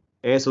 sí.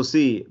 Eso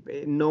sí,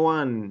 no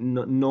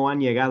han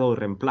llegado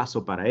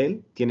reemplazo para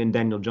él. Tienen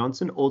Daniel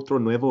Johnson, otro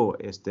nuevo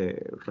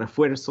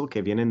refuerzo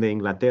que vienen de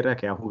Inglaterra,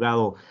 que ha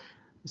jugado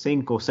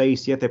 5,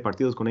 6, 7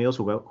 partidos con ellos,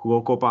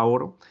 jugó Copa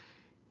Oro,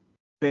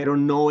 pero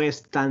no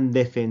es tan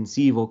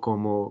defensivo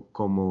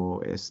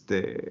como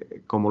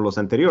los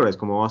anteriores,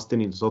 como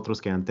Austin y los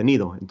otros que han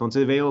tenido.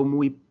 Entonces veo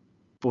muy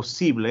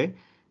posible,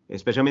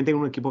 especialmente en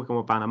un equipo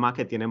como Panamá,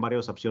 que tienen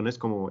varias opciones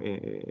como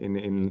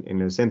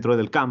en el centro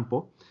del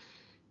campo,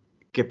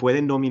 que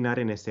pueden dominar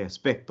en ese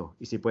aspecto.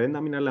 Y si pueden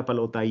dominar la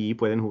pelota ahí,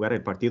 pueden jugar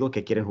el partido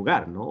que quieren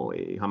jugar, ¿no?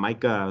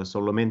 Jamaica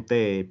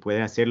solamente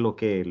puede hacer lo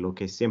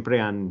que siempre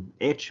han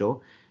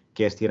hecho,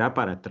 que es tirar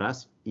para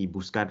atrás y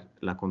buscar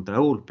la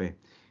contragolpe.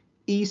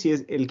 Y si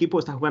el equipo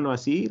está jugando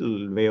así,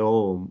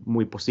 veo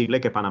muy posible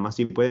que Panamá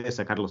sí puede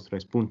sacar los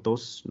 3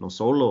 puntos, no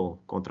solo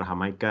contra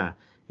Jamaica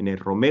en el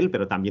Rommel,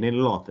 pero también en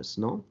el Loftus,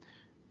 ¿no?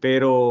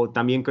 Pero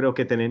también creo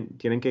que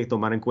tienen que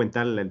tomar en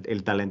cuenta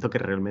el talento que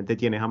realmente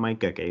tiene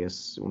Jamaica, que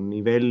es un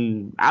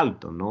nivel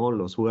alto, ¿no?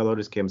 Los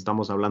jugadores que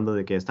estamos hablando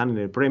de que están en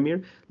el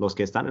Premier, los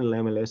que están en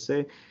la MLS,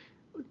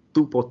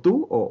 tú por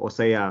tú, o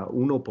sea,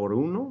 uno por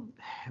uno,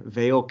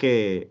 veo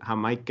que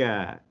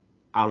Jamaica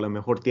a lo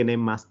mejor tiene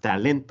más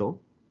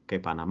talento que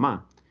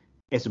Panamá.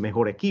 Es un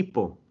mejor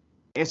equipo.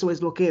 Eso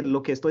es lo que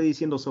estoy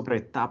diciendo sobre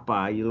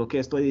etapa y lo que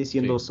estoy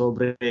diciendo Sí.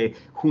 sobre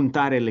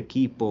juntar el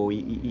equipo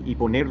y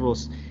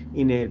ponerlos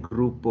en el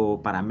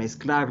grupo para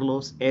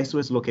mezclarlos.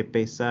 Eso es lo que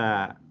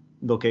pesa,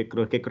 lo que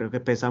creo que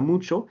pesa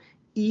mucho.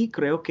 Y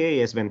creo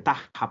que es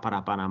ventaja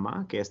para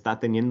Panamá, que está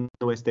teniendo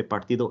este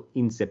partido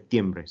en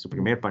septiembre, su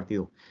primer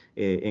partido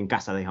en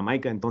casa de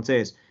Jamaica.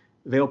 Entonces,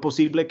 veo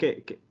posible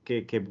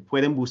que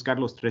pueden buscar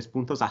los 3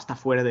 puntos hasta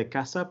fuera de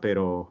casa,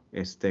 pero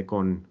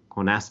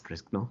con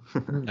asterisk, ¿no?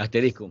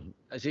 Asterisco.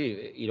 Sí,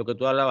 y lo que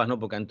tú hablabas, ¿no?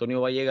 Porque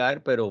Antonio va a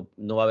llegar, pero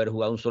no va a haber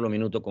jugado un solo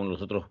minuto con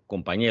los otros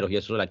compañeros. Y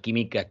eso, la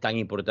química es tan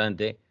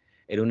importante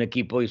en un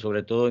equipo y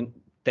sobre todo en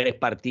 3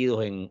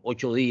 partidos en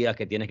 8 días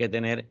que tienes que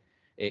tener.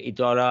 Y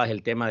tú hablabas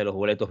el tema de los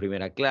boletos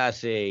primera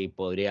clase y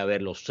podría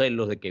haber los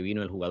celos de que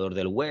vino el jugador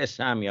del West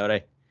Ham y ahora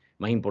es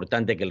más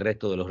importante que el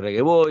resto de los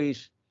Reggae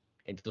Boys.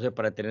 Entonces,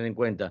 para tener en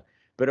cuenta.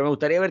 Pero me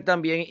gustaría ver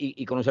también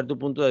y conocer tu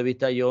punto de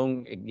vista,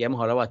 John. Ya hemos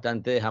hablado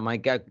bastante de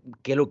Jamaica.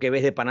 ¿Qué es lo que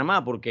ves de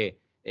Panamá? Porque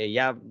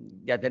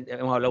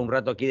hemos hablado un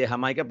rato aquí de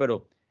Jamaica,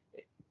 pero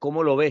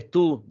 ¿cómo lo ves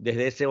tú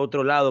desde ese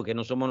otro lado que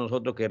no somos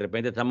nosotros, que de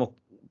repente estamos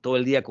todo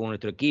el día con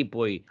nuestro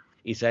equipo y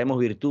sabemos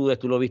virtudes?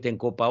 Tú lo viste en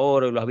Copa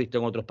Oro, lo has visto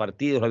en otros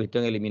partidos, lo has visto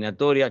en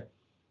eliminatoria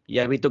y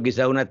has visto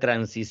quizás una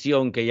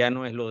transición que ya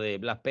no es lo de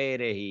Blas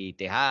Pérez y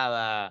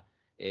Tejada,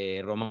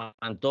 Román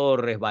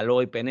Torres,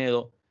 Baló y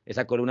Penedo,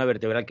 esa columna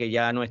vertebral que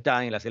ya no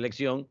está en la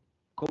selección.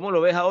 ¿Cómo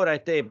lo ves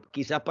ahora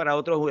quizás para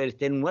otros,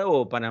 este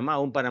nuevo Panamá,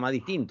 un Panamá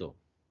distinto?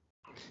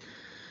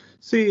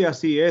 Sí,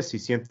 así es, y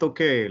siento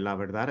que la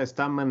verdad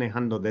está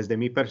manejando desde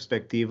mi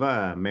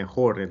perspectiva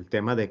mejor el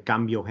tema de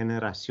cambio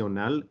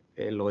generacional,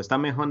 lo está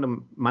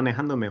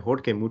manejando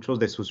mejor que muchos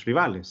de sus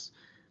rivales.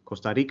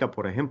 Costa Rica,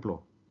 por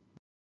ejemplo,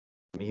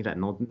 mira,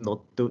 no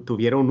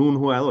tuvieron un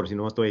jugador, si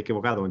no estoy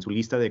equivocado, en su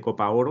lista de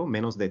Copa Oro,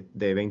 menos de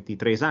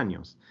 23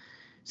 años.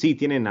 Sí,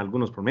 tienen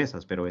algunas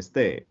promesas, pero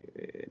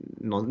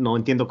no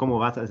entiendo cómo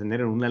vas a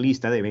tener una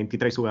lista de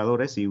 23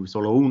 jugadores y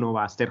solo uno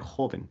va a ser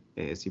joven,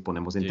 si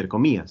ponemos entre Sí,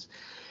 comillas.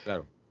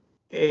 claro.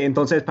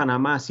 Entonces,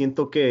 Panamá,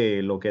 siento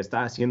que lo que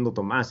está haciendo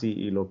Tomás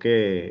y lo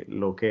que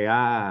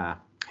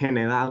ha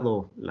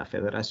generado la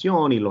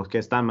federación y los que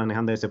están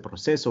manejando ese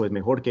proceso es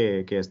mejor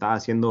que está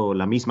haciendo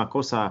la misma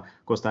cosa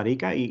Costa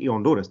Rica y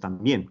Honduras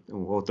también.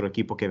 Otro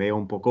equipo que veo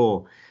un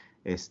poco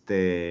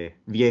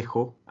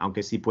viejo,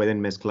 aunque sí pueden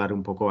mezclar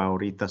un poco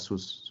ahorita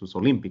sus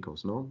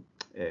olímpicos, ¿no?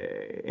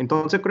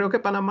 Entonces, creo que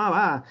Panamá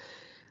va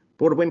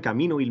por buen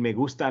camino y me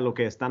gusta lo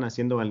que están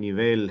haciendo al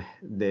nivel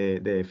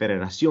de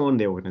federación,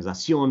 de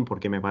organización,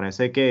 porque me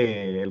parece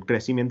que el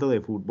crecimiento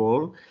de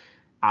fútbol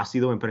ha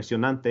sido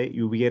impresionante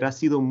y hubiera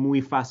sido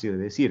muy fácil de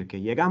decir que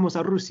llegamos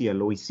a Rusia,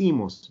 lo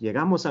hicimos,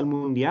 llegamos al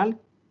Mundial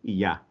y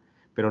ya.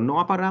 Pero no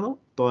ha parado,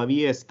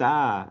 todavía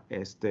está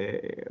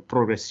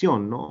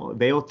progresión, ¿no?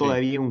 Veo Sí,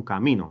 todavía un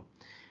camino.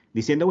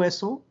 Diciendo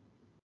eso,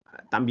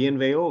 también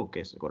veo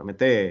que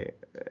seguramente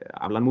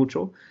hablan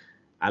mucho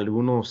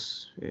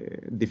algunas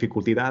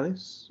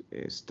dificultades,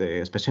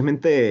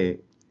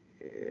 especialmente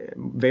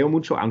veo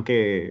mucho,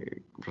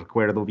 aunque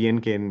recuerdo bien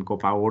que en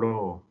Copa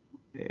Oro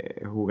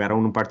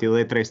jugaron un partido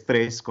de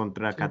 3-3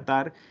 contra Sí.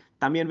 Qatar,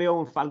 también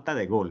veo falta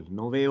de gol,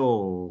 no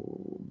veo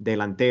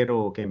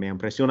delantero que me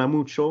impresiona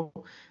mucho,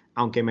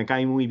 aunque me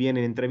cae muy bien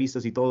en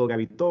entrevistas y todo,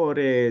 Gaby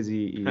Torres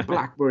y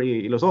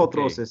Blackberry y los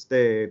otros,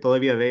 ok.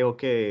 todavía veo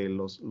que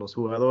los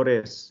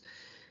jugadores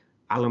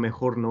a lo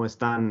mejor no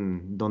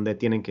están donde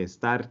tienen que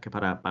estar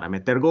para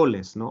meter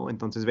goles, ¿no?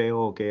 Entonces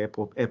veo que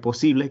es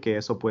posible que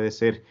eso puede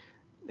ser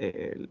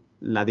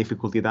la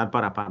dificultad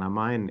para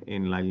Panamá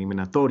en la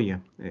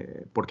eliminatoria,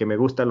 porque me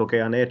gusta lo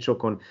que han hecho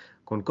con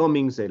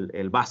Cummings,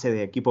 el base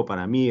de equipo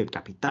para mí, el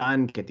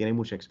capitán, que tiene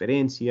mucha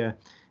experiencia,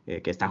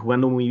 que está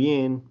jugando muy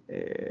bien.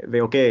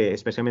 Veo que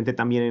especialmente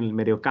también en el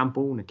mediocampo,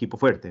 un equipo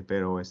fuerte,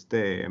 pero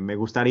me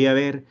gustaría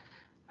ver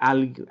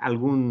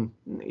algún,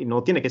 y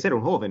no tiene que ser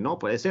un joven, ¿no?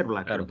 Puede ser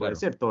Claro, Blackburn, puede claro.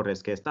 ser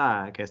Torres, que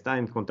está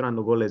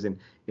encontrando goles en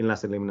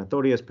las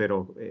eliminatorias,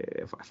 pero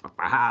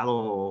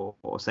fajado,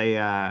 o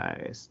sea,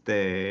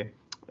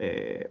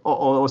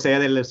 o sea,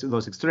 de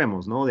los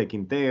extremos, ¿no? De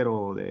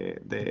Quintero,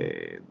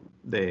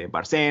 de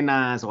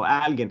Barcenas, o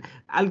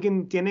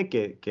alguien tiene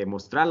que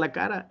mostrar la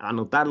cara,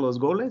 anotar los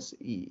goles,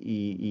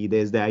 y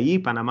desde ahí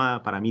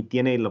Panamá, para mí,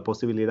 tiene la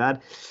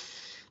posibilidad,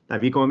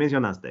 David, como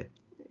mencionaste,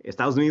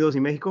 Estados Unidos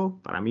y México,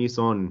 para mí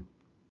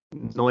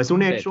no es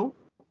un hecho.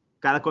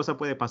 Cada cosa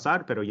puede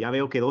pasar, pero ya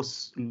veo que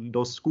dos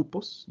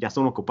cupos ya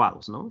son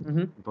ocupados, ¿no?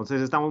 Uh-huh. Entonces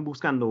estamos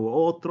buscando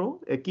otro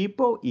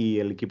equipo y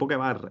el equipo que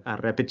va a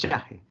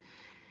repechaje.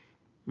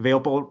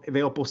 Veo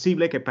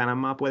posible que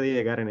Panamá puede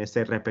llegar en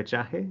ese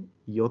repechaje.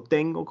 Yo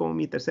tengo como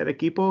mi tercer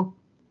equipo,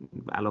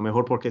 a lo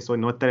mejor porque soy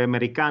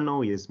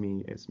norteamericano y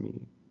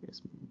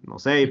no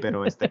sé,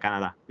 pero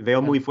Canadá.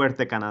 Veo muy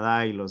fuerte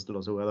Canadá y los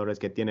jugadores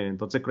que tienen.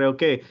 Entonces creo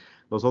que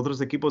los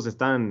otros equipos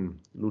están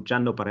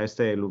luchando para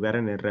este lugar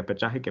en el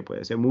repechaje, que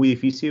puede ser muy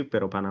difícil,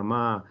 pero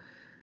Panamá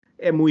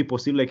es muy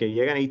posible que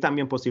lleguen y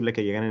también posible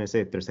que lleguen en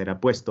ese tercer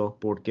puesto,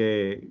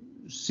 porque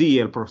sí,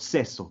 el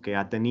proceso que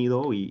ha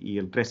tenido y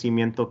el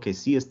crecimiento que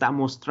sí está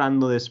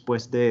mostrando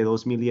después de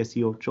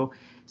 2018,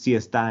 sí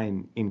está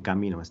en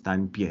camino, está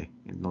en pie.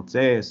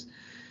 Entonces,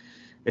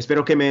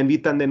 espero que me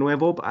invitan de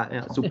nuevo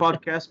a su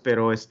podcast,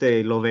 pero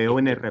lo veo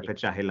en el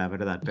repechaje, la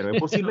verdad. Pero es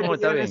posible que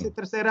lleguen a esa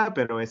tercera,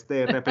 pero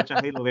este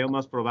repechaje lo veo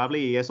más probable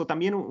y eso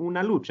también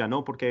una lucha,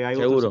 ¿no? Porque hay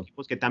otros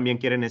equipos que también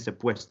quieren ese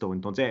puesto.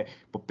 Entonces,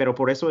 pero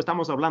por eso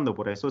estamos hablando,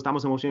 por eso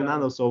estamos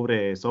emocionados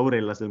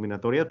sobre las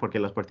eliminatorias, porque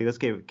las partidas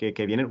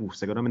que vienen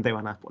seguramente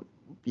van a ser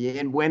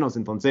bien buenos.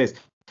 Entonces,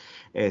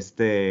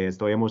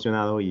 estoy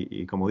emocionado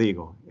y como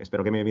digo,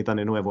 espero que me invitan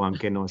de nuevo,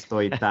 aunque no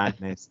estoy tan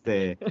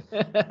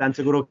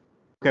seguro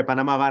que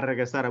Panamá va a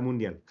regresar al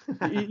Mundial.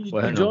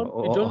 Bueno,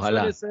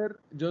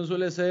 John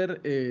suele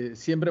ser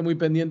siempre muy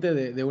pendiente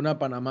de una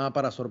Panamá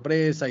para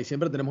sorpresa y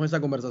siempre tenemos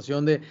esa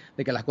conversación de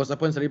que las cosas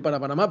pueden salir para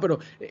Panamá, pero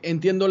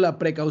entiendo la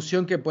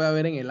precaución que puede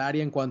haber en el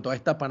área en cuanto a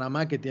esta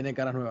Panamá que tiene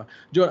caras nuevas.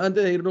 John,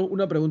 antes de irnos,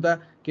 una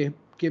pregunta que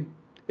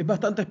es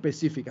bastante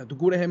específica. Tú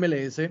cubres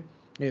MLS.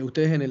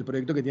 Ustedes en el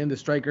proyecto que tienen de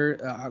Striker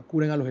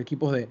cubren a los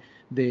equipos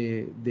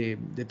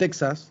de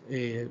Texas.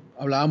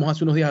 Hablábamos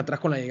hace unos días atrás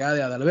con la llegada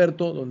de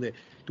Adalberto, donde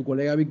tu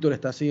colega Víctor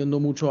está siguiendo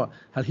mucho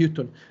al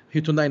Houston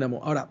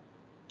Dynamo. Ahora,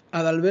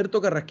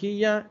 Adalberto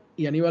Carrasquilla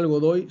y Aníbal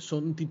Godoy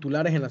son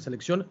titulares en la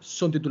selección,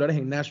 son titulares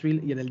en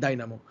Nashville y en el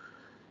Dynamo.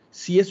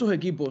 Si esos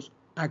equipos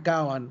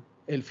acaban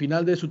el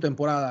final de su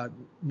temporada,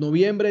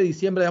 noviembre,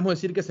 diciembre, vamos a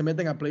decir que se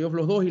meten a playoff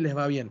los dos y les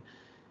va bien.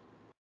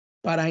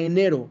 Para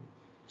enero,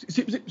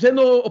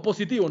 siendo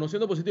positivo,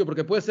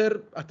 porque puede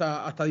ser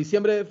hasta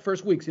diciembre,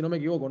 first week, si no me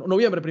equivoco, ¿no?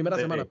 Noviembre, primera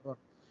semana.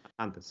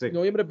 Antes, sí.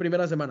 Noviembre,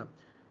 primera semana.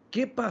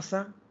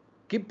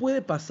 ¿Qué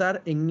puede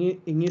pasar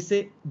en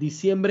ese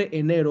diciembre,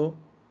 enero,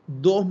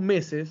 2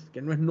 meses,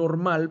 que no es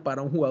normal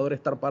para un jugador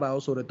estar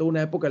parado, sobre todo en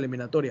una época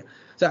eliminatoria?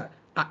 O sea,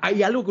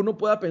 ¿hay algo que uno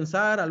pueda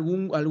pensar?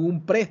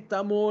 ¿Algún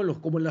préstamo?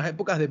 Como en las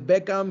épocas de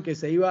Beckham, que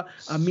se iba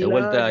a Milán. De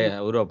vuelta a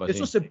Europa,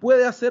 ¿Eso se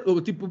puede hacer?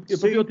 O tipo, el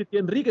propio Titi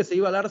Enrique se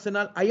iba al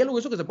Arsenal. ¿Hay algo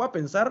de eso que se pueda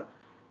pensar?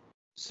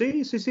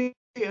 Sí.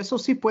 Eso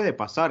sí puede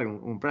pasar,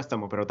 un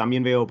préstamo, pero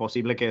también veo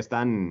posible que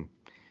están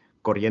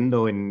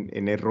corriendo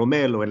en el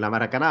Rommel o en la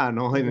Maracaná,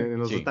 ¿no? En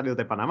los estadios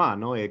de Panamá,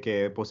 ¿no?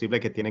 Que es posible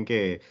que tienen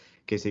que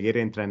seguir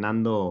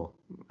entrenando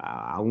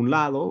a un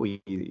lado y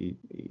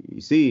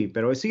sí,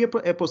 pero sí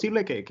es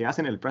posible que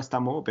hacen el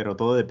préstamo, pero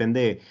todo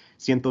depende,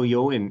 siento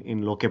yo,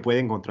 en lo que puede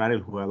encontrar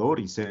el jugador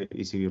y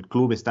si el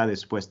club está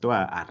dispuesto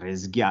a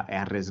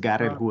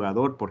arriesgar el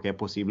jugador, porque es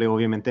posible,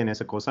 obviamente, en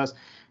esas cosas,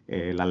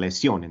 la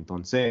lesión.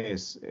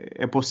 Entonces,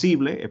 es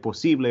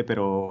posible,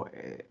 pero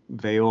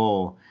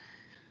veo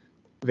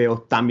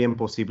también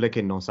posible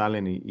que no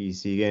salen y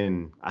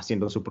siguen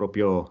haciendo su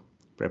propia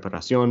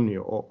preparación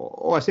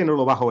o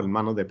haciéndolo bajo el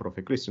mano de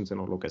profe Christensen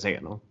o lo que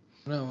sea, ¿no?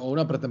 O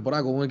una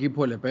pretemporada con un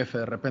equipo del LPF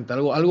de repente,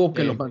 algo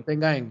que los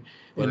mantenga en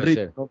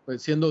ritmo, ¿no?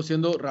 Pues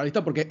siendo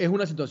realista, porque es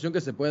una situación que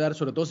se puede dar,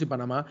 sobre todo si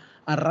Panamá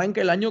arranca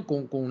el año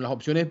con las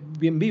opciones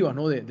bien vivas,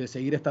 ¿no? De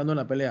seguir estando en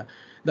la pelea.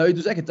 David,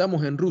 tú sabes que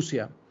estamos en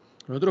Rusia.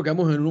 Nosotros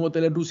quedamos en un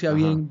hotel en Rusia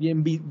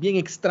bien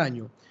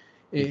extraño.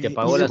 ¿Y te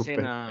pagó la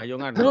cena,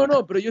 Jon Arnold?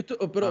 No,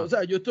 pero o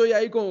sea, yo estoy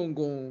ahí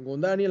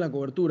con Dani en la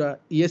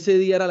cobertura y ese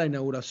día era la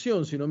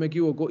inauguración, si no me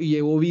equivoco, y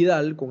llegó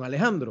Vidal con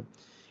Alejandro.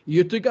 Y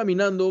yo estoy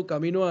camino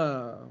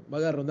a,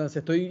 valga la redundancia,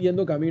 estoy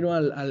yendo camino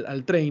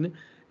al tren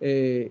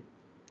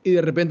y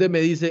de repente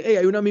me dice, hey,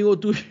 hay un amigo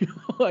tuyo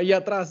allá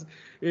atrás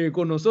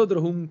con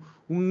nosotros, un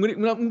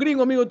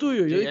gringo amigo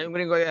tuyo. Sí, yo dije, hay un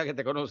gringo allá que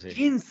te conoce.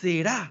 ¿quién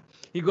será?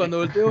 Y cuando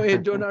volteo es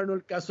Jon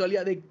Arnold,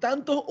 casualidad de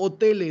tantos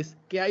hoteles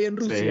que hay en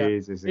Rusia,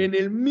 en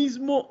el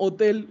mismo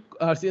hotel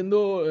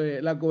haciendo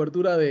la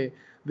cobertura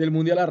del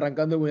Mundial,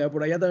 arrancando el Mundial.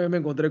 Por allá también me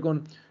encontré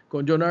con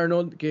Jon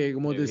Arnold, que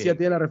como te decía,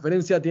 tiene la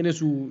referencia, tiene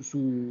su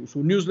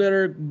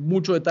newsletter,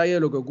 mucho detalle de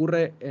lo que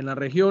ocurre en la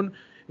región.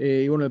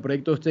 Y bueno, el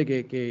proyecto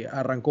que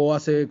arrancó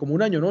hace como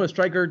un año, ¿no?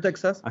 Striker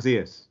Texas. Así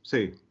es,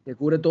 sí. Que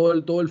cubre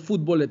todo el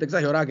fútbol de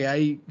Texas. Y ahora que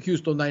hay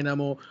Houston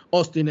Dynamo,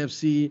 Austin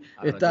FC,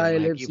 está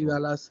el FC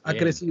Dallas. Ha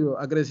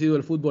crecido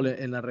el fútbol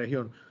en la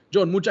región.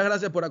 John, muchas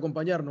gracias por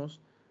acompañarnos.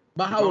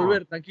 Vas a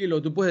volver,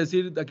 tranquilo. Tú puedes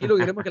decir, aquí lo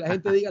que queremos es que la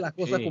gente diga las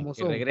cosas como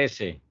son. Que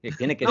regrese.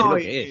 Tiene que ser lo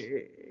que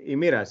es. Y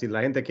mira, si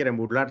la gente quiere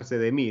burlarse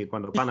de mí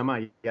cuando Panamá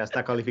ya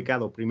está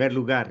calificado primer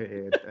lugar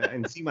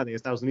encima de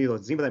Estados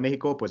Unidos, encima de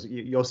México, pues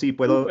yo sí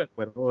puedo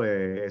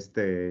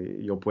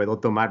yo puedo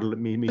tomar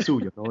mi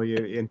suyo, ¿no? Y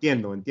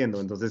entiendo.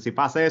 Entonces, si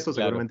pasa eso,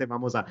 seguramente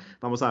vamos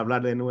a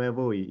hablar de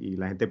nuevo y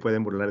la gente puede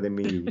burlar de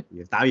mí y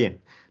está bien.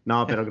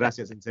 No, pero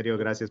gracias, en serio,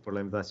 gracias por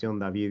la invitación,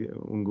 David.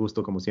 Un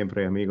gusto como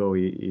siempre, amigo,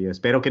 y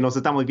espero que nos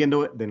estamos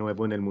viendo de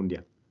nuevo en el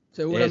Mundial.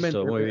 Seguramente,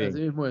 eso, muy bien.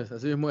 Así mismo es,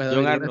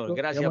 Jon David. Arnold,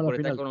 gracias por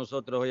estar con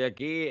nosotros hoy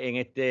aquí en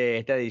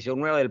esta edición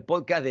nueva del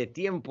podcast de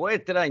Tiempo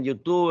Extra en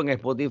YouTube, en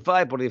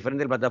Spotify, por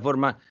diferentes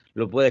plataformas,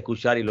 lo puede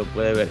escuchar y lo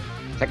puede ver.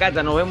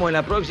 Zacata, nos vemos en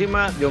la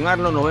próxima. Jon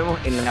Arnold, nos vemos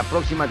en la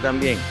próxima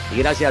también. Y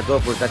gracias a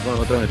todos por estar con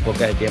nosotros en el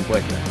podcast de Tiempo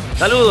Extra.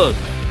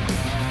 ¡Saludos!